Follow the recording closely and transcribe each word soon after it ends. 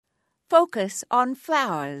focus on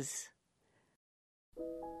flowers.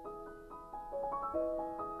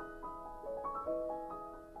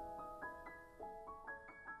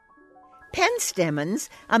 Penstemons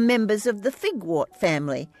are members of the figwort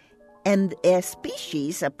family, and their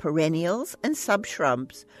species are perennials and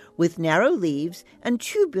subshrubs with narrow leaves and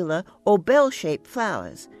tubular or bell-shaped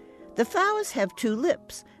flowers. The flowers have two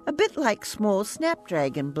lips, a bit like small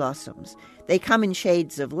snapdragon blossoms. They come in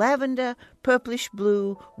shades of lavender, purplish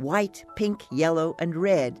blue, white, pink, yellow, and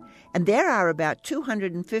red, and there are about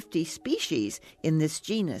 250 species in this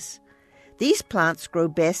genus. These plants grow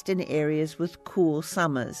best in areas with cool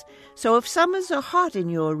summers, so if summers are hot in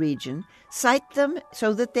your region, site them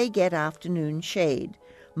so that they get afternoon shade.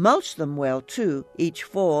 Mulch them well, too, each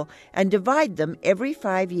fall, and divide them every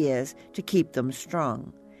 5 years to keep them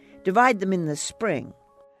strong. Divide them in the spring.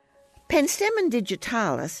 Penstemon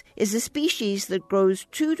digitalis is a species that grows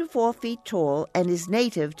 2 to 4 feet tall and is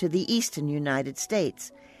native to the eastern United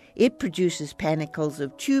States. It produces panicles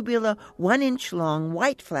of tubular, 1-inch-long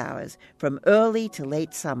white flowers from early to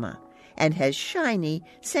late summer and has shiny,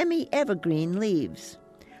 semi-evergreen leaves.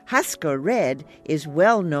 Husker red is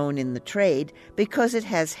well known in the trade because it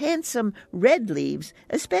has handsome red leaves,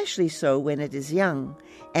 especially so when it is young,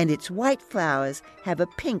 and its white flowers have a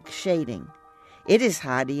pink shading. It is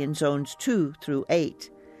hardy in zones 2 through 8.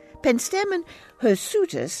 Penstemon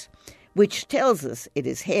hirsutus, which tells us it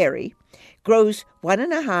is hairy, grows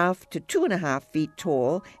 1.5 to 2.5 feet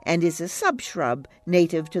tall and is a subshrub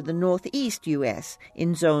native to the northeast U.S.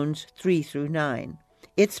 in zones 3 through 9.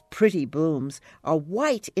 Its pretty blooms are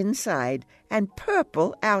white inside and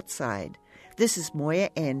purple outside. This is Moya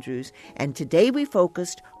Andrews, and today we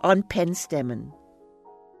focused on penstemon.